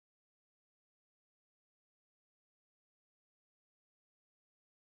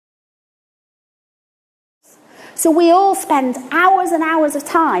So we all spend hours and hours of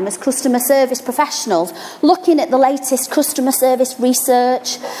time as customer service professionals looking at the latest customer service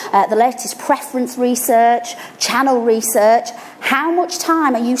research, the latest preference research, channel research. How much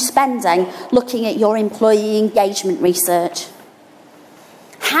time are you spending looking at your employee engagement research?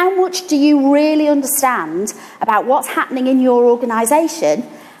 How much do you really understand about what's happening in your organisation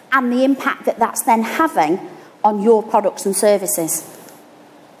and the impact that that's then having on your products and services?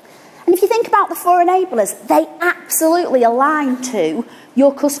 And if you think about the 4 enablers, they absolutely align to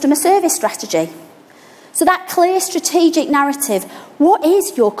your customer service strategy. So that clear strategic narrative, what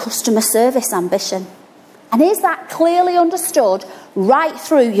is your customer service ambition? And is that clearly understood right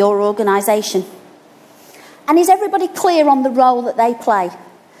through your organisation? And is everybody clear on the role that they play?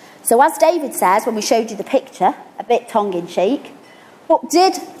 So as David says, when we showed you the picture, a bit tongue-in-cheek, but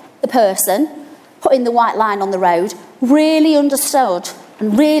did the person putting the white line on the road really understood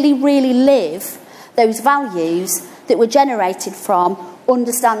and really live those values that were generated from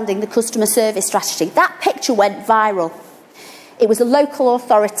understanding the customer service strategy? That picture went viral. It was a local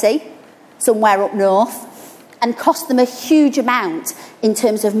authority somewhere up north and cost them a huge amount in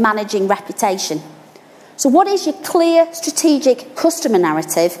terms of managing reputation. So what is your clear strategic customer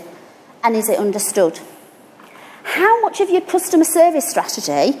narrative, and is it understood? How much of your customer service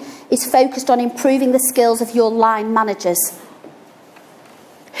strategy is focused on improving the skills of your line managers?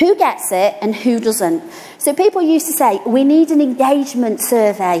 Who gets it and who doesn't? So people used to say, we need an engagement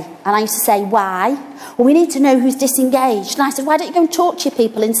survey. And I used to say, why? Well, we need to know who's disengaged. And I said, why don't you go and talk to your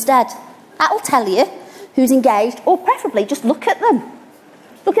people instead? That'll tell you who's engaged, or preferably just look at them.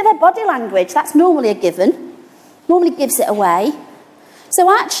 Look at their body language. That's normally a given. Normally gives it away. So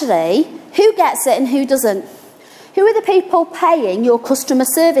actually, who gets it and who doesn't? Who are the people paying your customer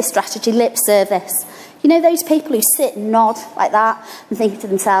service strategy lip service? You know those people who sit and nod like that and think to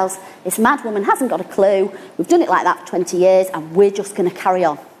themselves, this mad woman hasn't got a clue, we've done it like that for 20 years and we're just going to carry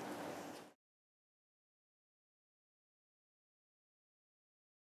on.